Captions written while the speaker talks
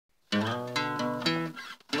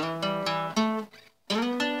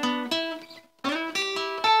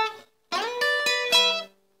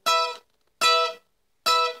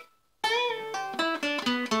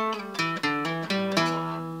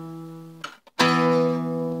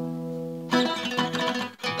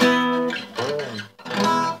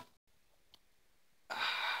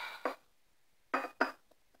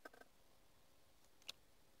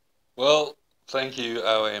Thank you,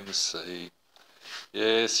 OMC.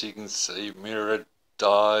 Yes, you can see mirror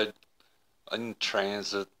died in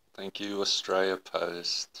transit. Thank you, Australia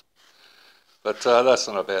Post. But that's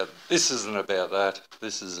not about, this isn't about that.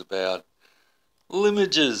 This is about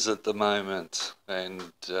limages at the moment and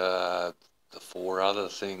the four other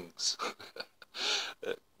things.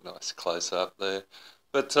 Nice close up there.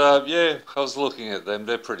 But yeah, I was looking at them.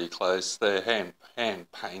 They're pretty close. They're hand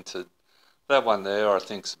painted. That one there I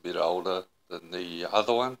think's a bit older than the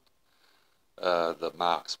other one. The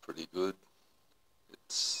mark's pretty good.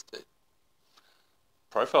 It's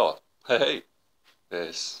profile. Hey,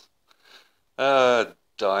 yes.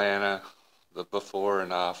 Diana, the before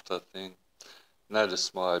and after thing.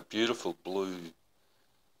 Notice my beautiful blue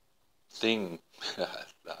thing.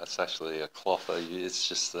 It's actually a cloth I use. It's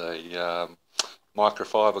just a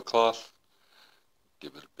microfiber cloth.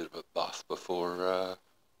 Give it a bit of a buff before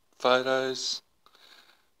photos.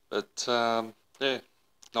 But yeah,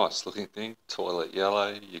 nice looking thing. Toilet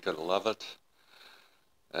yellow. You gotta love it.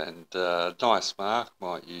 And nice mark.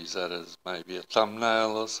 Might use that as maybe a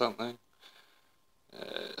thumbnail or something.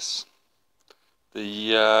 Yes.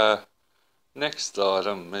 The next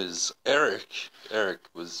item is Eric. Eric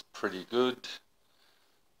was pretty good.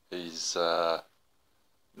 He's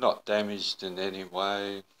not damaged in any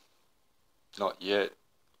way. Not yet.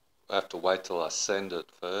 I have to wait till I send it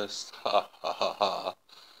first. Ha ha ha ha.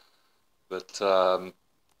 But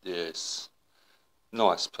yes,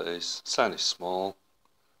 nice piece. It's only small.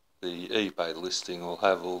 The eBay listing will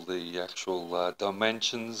have all the actual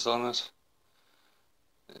dimensions on it.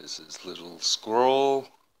 There's his little scroll.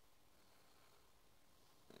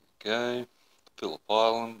 There you go. Phillip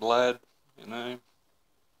Island lad, you know.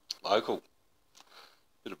 Local.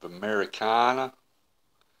 Bit of Americana.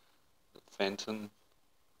 Fenton.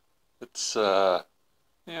 It's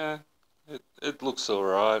yeah, it looks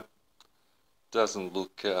alright. Doesn't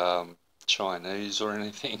look Chinese or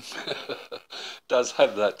anything. Does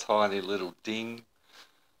have that tiny little ding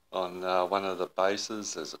on one of the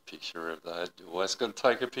bases. There's a picture of that. You always got to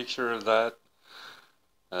take a picture of that.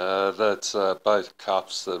 That's both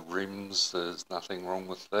cups, the rims, there's nothing wrong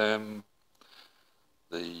with them.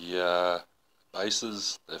 The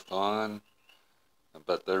bases, they're fine.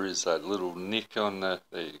 But there is that little nick on the,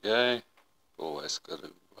 there you go. Always got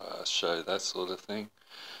to show that sort of thing.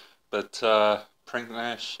 But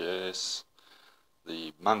Prinknash, yes.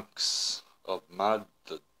 The monks of mud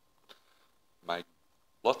that make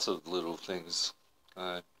lots of little things.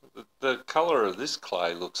 The colour of this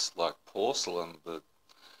clay looks like porcelain, but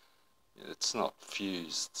it's not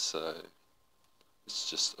fused, so it's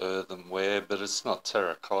just earthenware, but it's not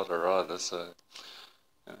terracotta either, so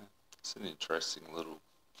it's an interesting little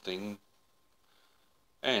thing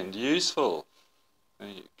and useful. There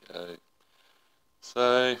you go.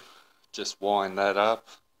 So just wind that up.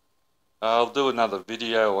 I'll do another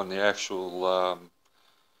video on the actual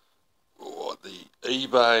the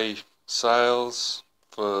eBay sales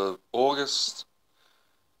for August.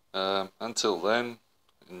 Until then,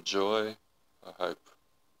 enjoy. I hope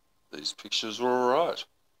these pictures were alright.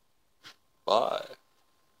 Bye.